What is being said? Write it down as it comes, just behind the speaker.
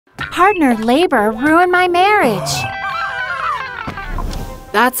partnered labor ruined my marriage.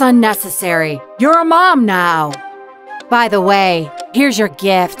 That's unnecessary. You're a mom now. By the way, here's your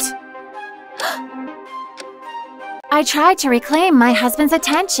gift. I tried to reclaim my husband's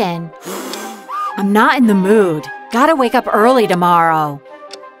attention. I'm not in the mood. Gotta wake up early tomorrow.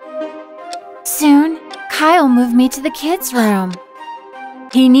 Soon, Kyle moved me to the kids' room.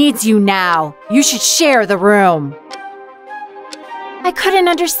 He needs you now. You should share the room. I couldn't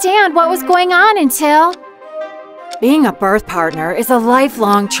understand what was going on until… Being a birth partner is a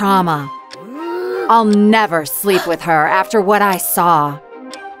lifelong trauma. I'll never sleep with her after what I saw.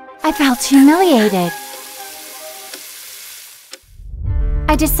 I felt humiliated.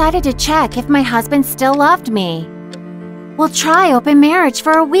 I decided to check if my husband still loved me. We'll try open marriage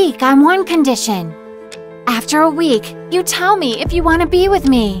for a week on one condition. After a week, you tell me if you want to be with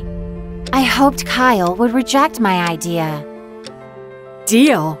me. I hoped Kyle would reject my idea.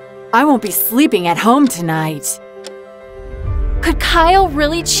 Deal. I won't be sleeping at home tonight. Could Kyle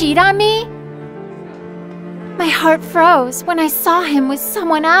really cheat on me? My heart froze when I saw him with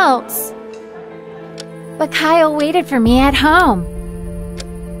someone else. But Kyle waited for me at home.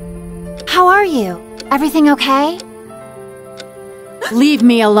 How are you? Everything okay? Leave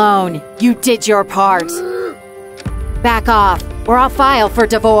me alone. You did your part. Back off, or I'll file for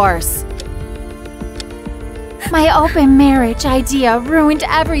divorce. My open marriage idea ruined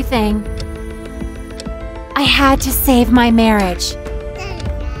everything. I had to save my marriage.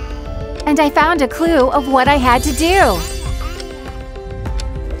 And I found a clue of what I had to do.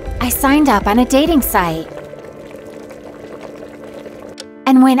 I signed up on a dating site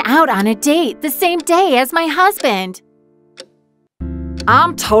and went out on a date the same day as my husband.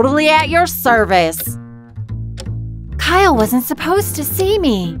 I'm totally at your service. Kyle wasn't supposed to see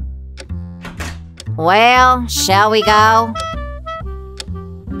me. Well, shall we go?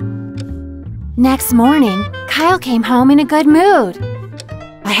 Next morning, Kyle came home in a good mood.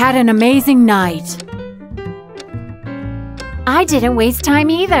 I had an amazing night. I didn't waste time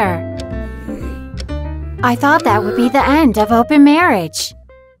either. I thought that would be the end of open marriage.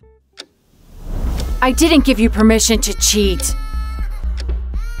 I didn't give you permission to cheat.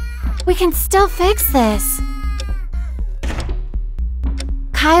 We can still fix this.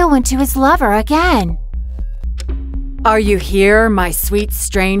 Kyle went to his lover again. Are you here, my sweet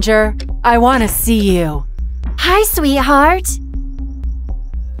stranger? I want to see you. Hi, sweetheart.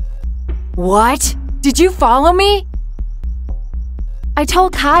 What? Did you follow me? I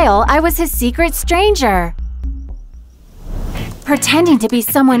told Kyle I was his secret stranger, pretending to be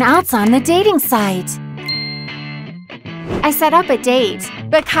someone else on the dating site. I set up a date,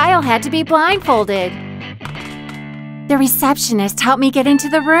 but Kyle had to be blindfolded. The receptionist helped me get into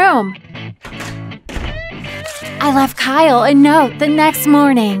the room. I left Kyle a note the next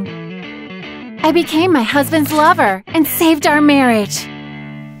morning. I became my husband's lover and saved our marriage.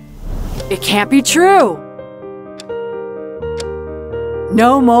 It can't be true.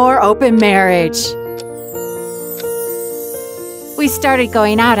 No more open marriage. We started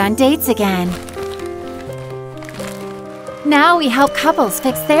going out on dates again. Now we help couples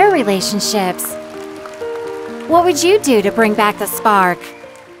fix their relationships. What would you do to bring back the spark?